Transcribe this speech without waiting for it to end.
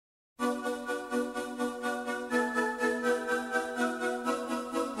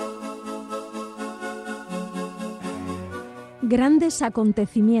Grandes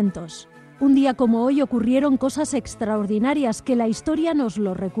acontecimientos. Un día como hoy ocurrieron cosas extraordinarias que la historia nos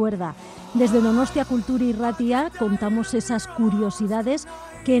lo recuerda. Desde Donostia Kultura Irratia contamos esas curiosidades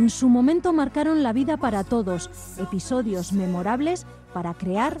que en su momento marcaron la vida para todos, episodios memorables para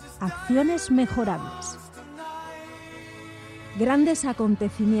crear acciones mejorables. Grandes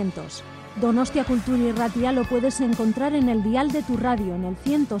acontecimientos. Donostia Kultura Irratia lo puedes encontrar en el dial de tu radio, en el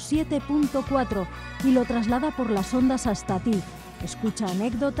 107.4, y lo traslada por las ondas hasta ti. Escucha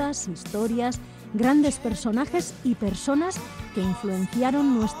anécdotas, historias, grandes personajes y personas que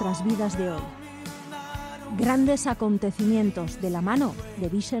influenciaron nuestras vidas de hoy. Grandes acontecimientos, de la mano de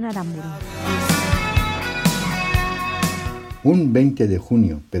Bixen Aramburu. Un 20 de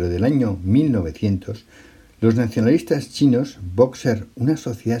junio, pero del año 1900, los nacionalistas chinos, Boxer, una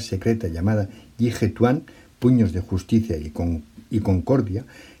sociedad secreta llamada Yihetuan, Puños de Justicia y Concordia,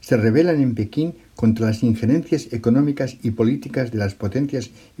 se rebelan en Pekín contra las injerencias económicas y políticas de las potencias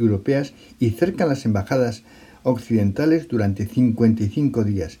europeas y cercan las embajadas occidentales durante 55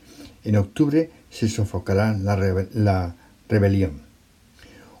 días. En octubre se sofocará la rebelión.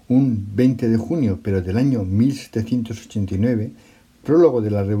 Un 20 de junio, pero del año 1789, prólogo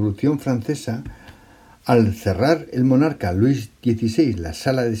de la Revolución Francesa, al cerrar el monarca Luis XVI la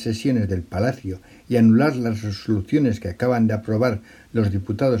sala de sesiones del Palacio y anular las resoluciones que acaban de aprobar los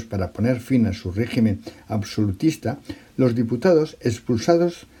diputados para poner fin a su régimen absolutista, los diputados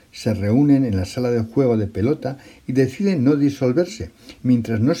expulsados se reúnen en la sala de juego de pelota y deciden no disolverse,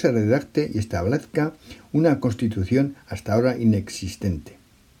 mientras no se redacte y establezca una constitución hasta ahora inexistente.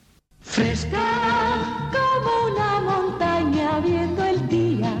 Fresca como una montaña viendo el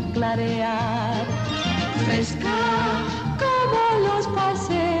día clarear. Fresca como los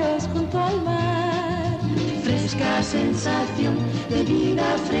paseos junto al mar. Fresca sensación de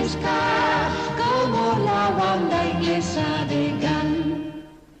vida fresca como la banda inglesa de Gall.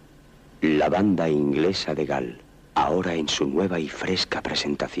 La banda inglesa de Gall, ahora en su nueva y fresca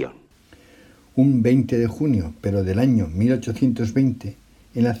presentación. Un 20 de junio, pero del año 1820,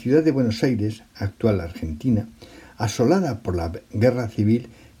 en la ciudad de Buenos Aires, actual Argentina, asolada por la guerra civil,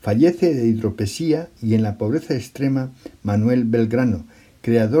 fallece de hidropesía y en la pobreza extrema Manuel Belgrano,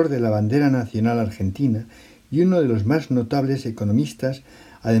 creador de la bandera nacional argentina y uno de los más notables economistas,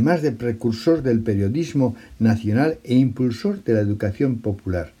 además de precursor del periodismo nacional e impulsor de la educación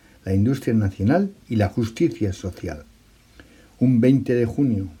popular, la industria nacional y la justicia social. Un 20 de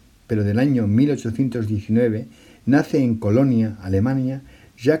junio, pero del año 1819, nace en Colonia, Alemania,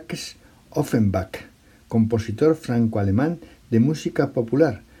 Jacques Offenbach, compositor franco-alemán de música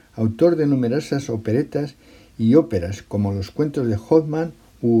popular, autor de numerosas operetas y óperas como los cuentos de Hoffmann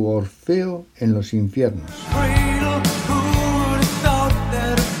u Orfeo en los infiernos.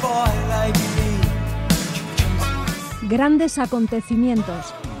 Grandes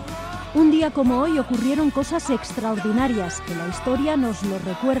acontecimientos. Un día como hoy ocurrieron cosas extraordinarias que la historia nos lo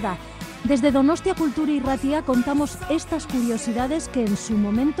recuerda. Desde Donostia Kultura Irratia contamos estas curiosidades que en su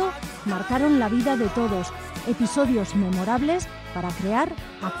momento marcaron la vida de todos, episodios memorables para crear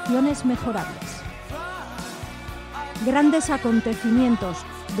acciones mejorables. Grandes acontecimientos,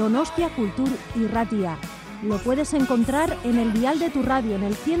 Donostia Kultura Irratia. Lo puedes encontrar en el dial de tu radio, en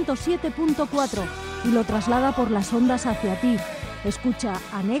el 107.4, y lo traslada por las ondas hacia ti. Escucha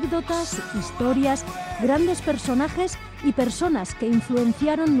anécdotas, historias, grandes personajes y personas que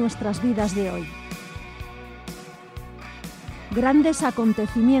influenciaron nuestras vidas de hoy. Grandes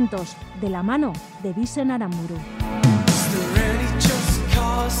acontecimientos, de la mano de Bixen Aramburu.